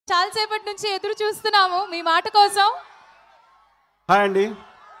చాలాసేపటి నుంచి ఎదురు చూస్తున్నాము మీ మాట కోసం. హాయ్ అండి,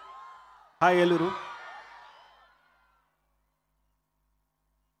 హాయ్ ఏలూరు.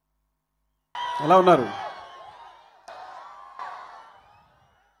 ఎలా ఉన్నారు?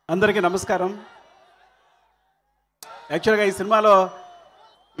 అందరికీ నమస్కారం. యాక్చువల్గా ఈ సినిమా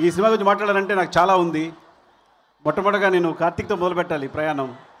గురించి మాట్లాడాలంటే నాకు చాలా ఉంది. మొట్టమొదటిగా నేను కార్తీక్తో మొదలుపెట్టాలి ప్రయాణం.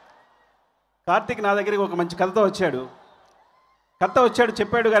 కార్తీక్ నా దగ్గరికి ఒక మంచి కథతో వచ్చాడు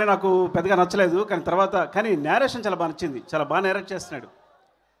చెప్పాడు, కానీ నాకు పెద్దగా నచ్చలేదు. కానీ నేరేషన్ చాలా బాగా నచ్చింది, చాలా బాగా నేరేట్ చేస్తున్నాడు.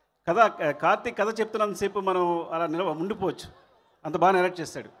 కార్తీక్ కథ చెప్తున్నంతసేపు మనం అలా ఉండిపోవచ్చు, అంత బాగా నేరేట్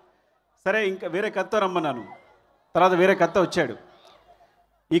చేస్తాడు. సరే, ఇంకా వేరే కథతో రమ్మన్నాను. తర్వాత వేరే కథతో వచ్చాడు,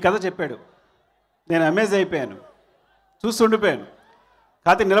 ఈ కథ చెప్పాడు. నేను అమేజ్ అయిపోయాను, చూస్తూ ఉండిపోయాను.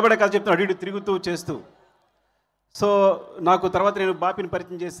 కార్తీక్ నిలబడే కథ చెప్తున్నాడు, అటు ఇటు తిరుగుతూ చేస్తూ. సో నాకు తర్వాత నేను బాపిని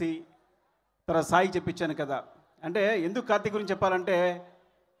పరిచయం చేసి తర్వాత సాయికి చెప్పించాను కదా. అంటే ఎందుకు కార్తీక్ గురించి చెప్పాలంటే,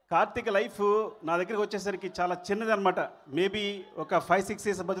 కార్తీక్ లైఫ్ నా దగ్గరికి వచ్చేసరికి చాలా చిన్నది అనమాట. మేబీ ఒక 5-6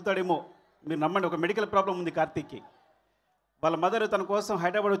 ఇయర్స్ బతుకుతాడేమో. మీరు నమ్మండి, ఒక మెడికల్ ప్రాబ్లం ఉంది కార్తీక్కి. వాళ్ళ మదర్ తన కోసం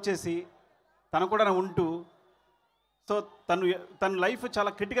హైదరాబాద్ వచ్చేసి తను కూడా ఉంటూ, సో తన లైఫ్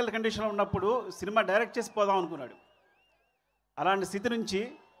చాలా క్రిటికల్ కండిషన్లో ఉన్నప్పుడు సినిమా డైరెక్ట్ చేసి పోదాం అనుకున్నాడు. అలాంటి స్థితి నుంచి,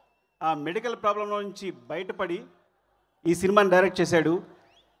 ఆ మెడికల్ ప్రాబ్లంలో నుంచి బయటపడి ఈ సినిమాని డైరెక్ట్ చేశాడు.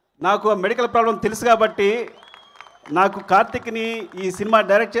 నాకు ఆ మెడికల్ ప్రాబ్లం తెలుసు కాబట్టి నాకు కార్తీక్ని ఈ సినిమా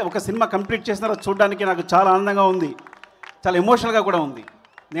ఒక సినిమా కంప్లీట్ చేసిన తర్వాత చూడడానికి నాకు చాలా ఆనందంగా ఉంది, చాలా ఎమోషనల్గా కూడా ఉంది.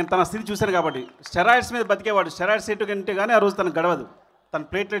 నేను తన స్థితి చూశాను కాబట్టి. స్టెరాయిడ్స్ మీద బతికేవాడు, స్టెరాయిడ్స్ కంటే కానీ ఆ రోజు తనకు గడవదు, తన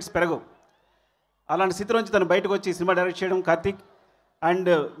ప్లేట్లెట్స్ పెరగవు. అలాంటి స్థితి నుంచి తను బయటకు వచ్చి సినిమా డైరెక్ట్ చేయడం కార్తీక్.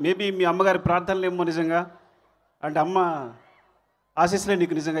 అండ్ మేబీ మీ అమ్మగారి ప్రార్థనలు ఏమో నిజంగా, అంటే అమ్మ ఆశీస్సులే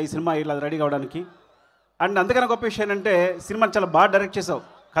నీకు నిజంగా ఈ సినిమా ఇలా రెడీ కావడానికి. అండ్ అందుకని గొప్ప విషయం ఏంటంటే, సినిమాని చాలా బాగా డైరెక్ట్ చేసావు.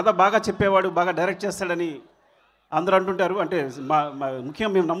 కథ బాగా చెప్పేవాడు బాగా డైరెక్ట్ చేస్తాడని అందరూ అంటుంటారు. అంటే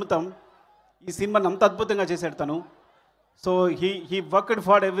ముఖ్యంగా మేము నమ్ముతాం. ఈ సినిమాని అంత అద్భుతంగా చేశాడు తను. So he worked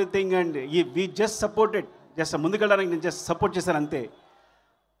for everything and we just supported. Just ముందుకెళ్ళడానికి నేను జస్ట్ సపోర్ట్ చేశాను అంతే.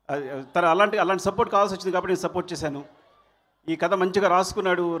 తను అలాంటి సపోర్ట్ కావాల్సి వచ్చింది కాబట్టి నేను సపోర్ట్ చేశాను. ఈ కథ మంచిగా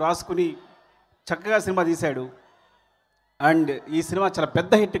రాసుకుని చక్కగా సినిమా తీశాడు. అండ్ ఈ సినిమా చాలా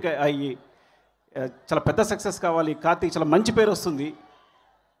పెద్ద హిట్ అయ్యి చాలా పెద్ద సక్సెస్ కావాలి. కార్తీక్ చాలా మంచి పేరు వస్తుంది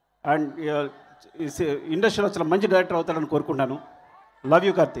అండ్ ఇండస్ట్రీలో చాలా మంచి డైరెక్టర్ అవుతాడని కోరుకుంటాను. Love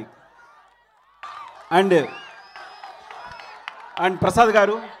you Karthik. And Prasad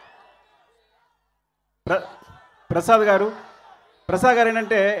గారు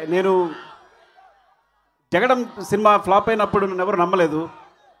ఏంటంటే, నేను జగడం సినిమా ఫ్లాప్ అయినప్పుడు నన్ను ఎవరు నమ్మలేదు.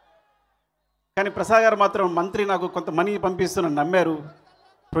 కానీ ప్రసాద్ గారు మాత్రం మంత్రి నాకు కొంత మనీ పంపిస్తున్నాను నమ్మారు.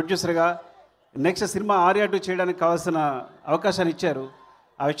 ప్రొడ్యూసర్గా నెక్స్ట్ సినిమా ఆర్యా 2 చేయడానికి కావాల్సిన అవకాశాన్ని ఇచ్చారు.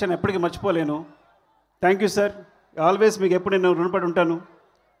 ఆ విషయాన్ని ఎప్పటికీ మర్చిపోలేను. Thank you sir. ఆల్వేస్ మీకు ఎప్పుడు నేను రుణపడి ఉంటాను.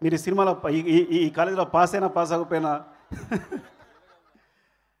 మీరు ఈ సినిమాలో ఈ కాలేజీలో పాస్ అయినా పాస్ అవ్వకపోయినా.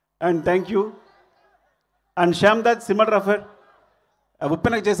 And thank you. And Shyam Das సినిమాగ్రాఫర్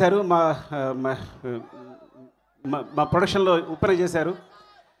ఉప్పెనకు చేశారు, మా ప్రొడక్షన్లో ఉప్పెన చేశారు.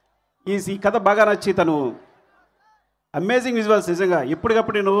 ఈ కథ బాగా నచ్చి తను అమేజింగ్ విజువల్స్. నిజంగా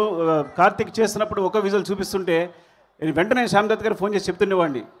ఎప్పటికప్పుడు నేను కార్తీక్ చేస్తున్నప్పుడు ఒక విజువల్ చూపిస్తుంటే వెంటనే శ్యామ్ దత్ గారు ఫోన్ చేసి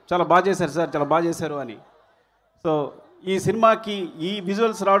చెప్తుండేవాడిని, చాలా బాగా చేశారు సార్, చాలా బాగా చేశారు అని. సో ఈ సినిమాకి ఈ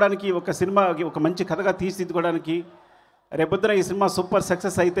విజువల్స్ రావడానికి, ఒక మంచి కథగా తీర్చిదిద్దుకోవడానికి, రేపొద్దున ఈ సినిమా సూపర్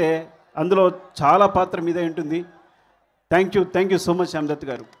సక్సెస్ అయితే అందులో చాలా పాత్ర మీదే ఉంటుంది. Thank you so much Shyam Dutt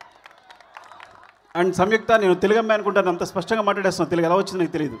గారు. అండ్ సంయుక్త, నేను తెలుగు అమ్మాయి అనుకుంటాను, అంత స్పష్టంగా మాట్లాడేస్తున్నాను. తెలుగు ఎలా వచ్చిందో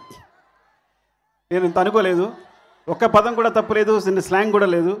నాకు తెలియదు. నేను ఇంత అనుకోలేదు. ఒక్క పదం కూడా తప్పు లేదు, స్లాంగ్ కూడా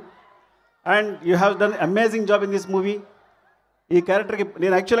లేదు. And you have done amazing job in this movie. ఈ క్యారెక్టర్కి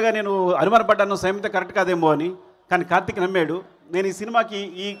నేను యాక్చువల్గా అనుమానపడ్డాను సైమిత కరెక్ట్ కాదేమో అని, కానీ కార్తీక్ నమ్మాడు. నేను ఈ సినిమాకి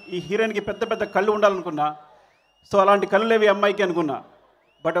ఈ హీరోయిన్కి పెద్ద కళ్ళు ఉండాలనుకున్నా. సో అలాంటి కళ్ళు లేవి అమ్మాయికి అనుకున్నా.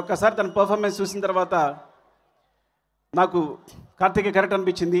 బట్ ఒక్కసారి తన పర్ఫార్మెన్స్ చూసిన తర్వాత నాకు కార్తీక్ కరెక్ట్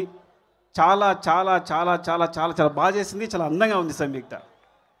అనిపించింది. చాలా చాలా చాలా చాలా చాలా చాలా బాగా చేసింది, చాలా అందంగా ఉంది సంయుక్త.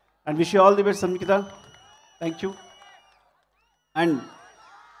 And wish you all the best Samyukta. Thank you. And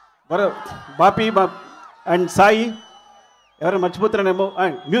బాపి and Sai, ఎవరైనా మర్చిపోతున్నానేమో.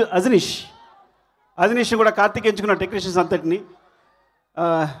 అండ్ అజనీష్ కూడా కార్తీక్ ఎంచుకున్న టెక్నీషియన్స్ అంతటిని.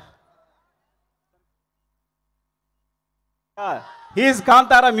 He's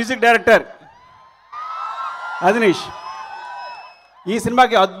Kantara music director Ajaneesh. ఈ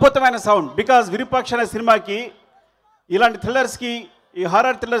సినిమాకి అద్భుతమైన సౌండ్. బికాజ్ విరూపాక్ష అనే సినిమాకి ఇలాంటి థ్రిల్లర్స్కి, ఈ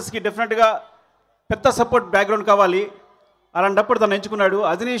హారర్ థ్రిల్లర్స్కి డెఫినెట్గా పెద్ద సపోర్ట్ బ్యాక్గ్రౌండ్ కావాలి. అలాంటప్పుడు తను ఎంచుకున్నాడు.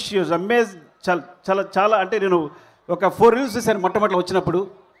 అజనీష్ అమేజ్. చాలా చాలా అంటే నేను ఒక 4 రీల్స్ చూశాను మొట్టమొదటి వచ్చినప్పుడు.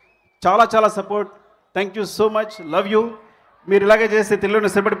 చాలా చాలా support. Thank you so much. Love you. మీరు ఇలాగే చేస్తే తెలుగులో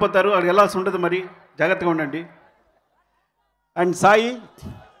స్థిరపడిపోతారు, అది వెళ్ళాల్సి ఉంటుంది, మరి జాగ్రత్తగా ఉండండి. అండ్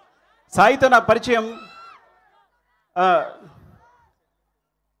సాయితో నా పరిచయం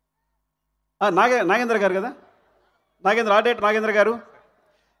నాగేంద్ర గారు కదా, నాగేంద్ర గారు.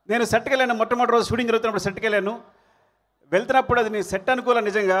 నేను సెట్కి వెళ్ళాను, మొట్టమొదటి రోజు షూటింగ్ జరుగుతున్నప్పుడు సెట్కి వెళ్ళాను. వెళ్తున్నప్పుడు అది నేను సెట్ అనుకోలే,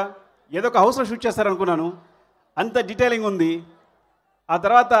 నిజంగా ఏదో ఒక హౌస్లో షూట్ చేస్తారనుకున్నాను, అంత డీటెయిలింగ్ ఉంది. ఆ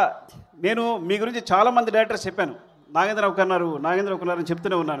తర్వాత నేను మీ గురించి చాలామంది డైరెక్టర్స్ చెప్పాను, నాగేంద్ర ఒకన్నారు అని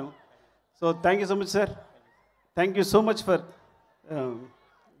చెప్తూనే ఉన్నాను. So thank you so much sir, thank you so much for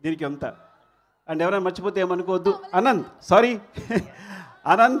దీనికి అంతా. అండ్ ఎవరైనా మర్చిపోతే ఏమనుకోవద్దు. ఆనంద్, సారీ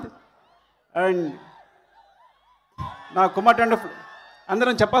ఆనంద్ అండ్ నా కుమార్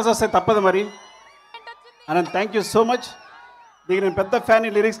అందరం చెప్పాల్సి వస్తే తప్పదు మరి. Anant, thank you so much. దీనికి నేను పెద్ద ఫ్యాన్,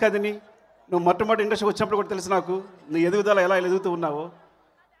 లిరిక్స్ కాదని. నువ్వు మొట్టమొదటి ఇండస్ట్రీకి వచ్చినప్పుడు కూడా తెలుసు నాకు నీ ఎదుగుదల ఎలా ఎదుగుతూ ఉన్నావో.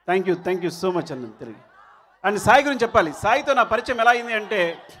 Thank you so much Anant తిరిగి. అండ్ సాయి గురించి చెప్పాలి. సాయితో నా పరిచయం ఎలా అయింది అంటే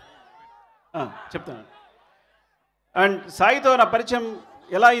చెప్తాను. అండ్ సాయితో నా పరిచయం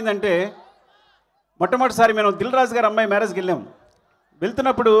ఎలా అయిందంటే, మొట్టమొదటిసారి మేము దిల్ రాజు గారి అమ్మాయి మ్యారేజ్కి వెళ్ళాము.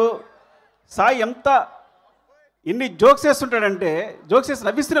 వెళ్తున్నప్పుడు సాయి ఎన్ని జోక్స్ వేస్తుంటాడంటే, జోక్స్ వేసి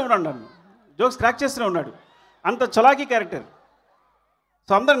నవ్విస్తూనే ఉన్నాడు, నన్ను జోక్స్ క్రాక్ చేస్తూనే ఉన్నాడు. అంత చలాకీ క్యారెక్టర్.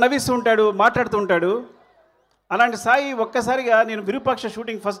 సో అందరు నవ్విస్తూ ఉంటాడు, మాట్లాడుతూ ఉంటాడు. అలాంటి సాయి ఒక్కసారిగా నేను విరూపాక్ష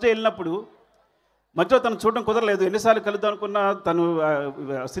షూటింగ్ ఫస్ట్ డే వెళ్ళినప్పుడు మధ్యలో తను చూడడం కుదరలేదు. ఎన్నిసార్లు కలుద్దాం అనుకున్నా తను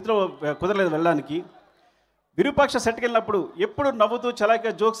స్థితిలో కుదరలేదు వెళ్ళడానికి. విరూపాక్ష సెట్కి వెళ్ళినప్పుడు ఎప్పుడు నవ్వుతూ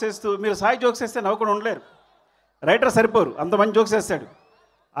చలాకీగా జోక్స్ వేస్తూ, మీరు సాయి జోక్స్ వేస్తే నవ్వకుండా ఉండలేరు, రైటర్ సరిపోరు, అంతమంది జోక్స్ వేస్తాడు.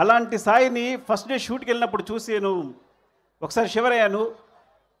 అలాంటి సాయిని ఫస్ట్ డే షూట్కి వెళ్ళినప్పుడు చూసి నేను ఒకసారి శివరయ్యాను.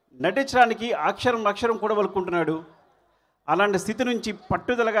 నటించడానికి అక్షరం కూడా వలుకుంటున్నాడు. అలాంటి స్థితి నుంచి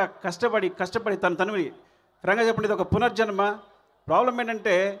పట్టుదలగా కష్టపడి తనవి ఫ్రాంక్గా చెప్పండి, ఇది ఒక పునర్జన్మ. ప్రాబ్లం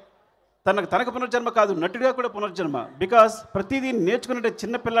ఏంటంటే తనకు పునర్జన్మ కాదు, నటుడిగా కూడా పునర్జన్మ. బికాస్ ప్రతిదీ నేర్చుకున్నట్టే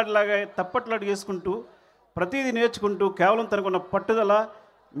చిన్నపిల్లాడిలాగా తప్పట్లాడు చేసుకుంటూ ప్రతిదీ నేర్చుకుంటూ కేవలం తనకున్న పట్టుదల,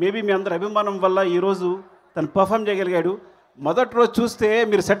 మేబీ మీ అందరి అభిమానం వల్ల ఈరోజు తను పర్ఫామ్ చేయగలిగాడు. మొదటి రోజు చూస్తే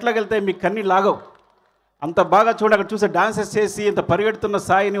మీరు సెట్లోకి వెళ్తే మీ కన్నీ లాగవు, అంత బాగా చూడండి. అక్కడ చూస్తే డాన్సెస్ చేసి ఇంత పరిగెడుతున్న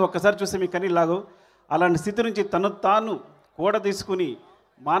సాయిని ఒక్కసారి చూస్తే మీ కన్నీ లాగవు. అలాంటి స్థితి నుంచి తాను కూడా తీసుకుని,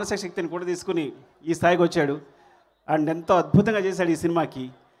 మానసిక శక్తిని కూడా తీసుకుని ఈ స్థాయికి వచ్చాడు. అండ్ ఎంతో అద్భుతంగా చేశాడు ఈ సినిమాకి.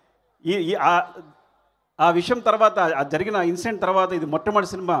 ఆ విషయం తర్వాత, ఆ జరిగిన ఇన్సిడెంట్ తర్వాత, ఇది మొట్టమొదటి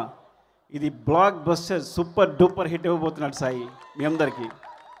సినిమా, ఇది block buster super duper hit ఇవ్వబోతున్నాడు సాయి. మీ అందరికీ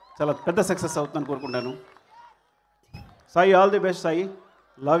చాలా పెద్ద సక్సెస్ అవుతుందని కోరుకుంటాను. Sai, all the best Sai,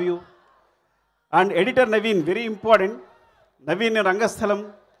 love you. And editor Naveen, very important. Naveen రంగస్థలం,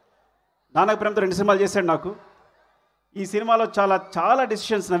 నాన్నకు ప్రేమతో 2 సినిమాలు చేశాడు నాకు. ఈ సినిమాలో చాలా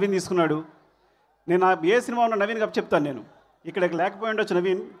డెసిషన్స్ నవీన్ తీసుకున్నాడు. నేను ఏ సినిమా ఉన్నా నవీన్కి చెప్తాను. నేను ఇక్కడ లేకపోయి ఉండొచ్చు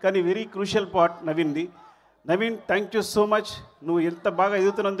నవీన్, కానీ very crucial part నవీన్ది. Naveen, thank you so much. నువ్వు ఎంత బాగా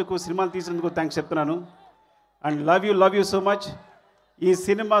ఎదుగుతున్నందుకు, సినిమాలు తీసినందుకు థ్యాంక్స్ చెప్తున్నాను. And love you so much. ఈ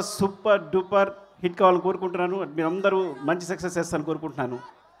సినిమా సూపర్ డూపర్ హిట్ కావాలని కోరుకుంటున్నాను. మీరందరూ మంచి సక్సెస్ చేస్తారని కోరుకుంటున్నాను.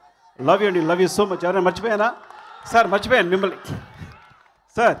 Love you so much. ఎవరైనా మర్చిపోయానా సార్? మర్చిపోయాను మిమ్మల్ని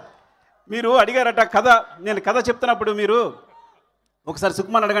సార్. మీరు అడిగారట కథ, నేను కథ చెప్తున్నప్పుడు మీరు ఒకసారి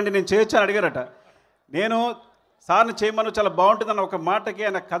సుకుమార్ అడగండి నేను చేయొచ్చు అని అడిగారట. నేను సార్ని చేయమను, చాలా బాగుంటుందన్న ఒక మాటకి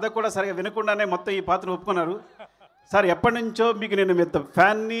ఆయన కథ కూడా సరిగా వినకుండానే మొత్తం ఈ పాత్ర ఒప్పుకున్నారు. సార్ ఎప్పటి నుంచో మీకు నేను ఇంత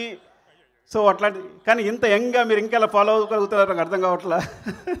ఫ్యాన్ని, సో అట్లాంటి, కానీ ఇంత యంగ్గా మీరు ఇంకా ఫాలో అవ్వగలుగుతున్నారు నాకు అర్థం కావట్లా.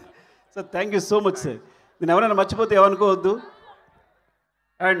 So thank you so much sir. నేను ఎవరైనా మర్చిపోతే ఏమనుకోవద్దు.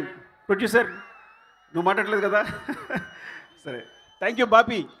 అండ్ ప్రొడ్యూసర్, నువ్వు మాట్లాడలేదు కదా, సరే. Thank you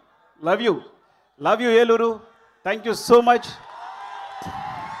Bapi, love you Eluru, thank you so much.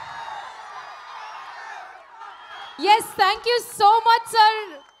 Yes, thank you so much, sir.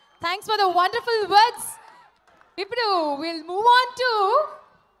 Thanks for the wonderful words. ఇప్పుడు we'll move on to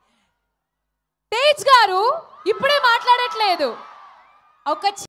Tej గారు. ఇప్పుడే మాట్లాడట్లేదు, ఒక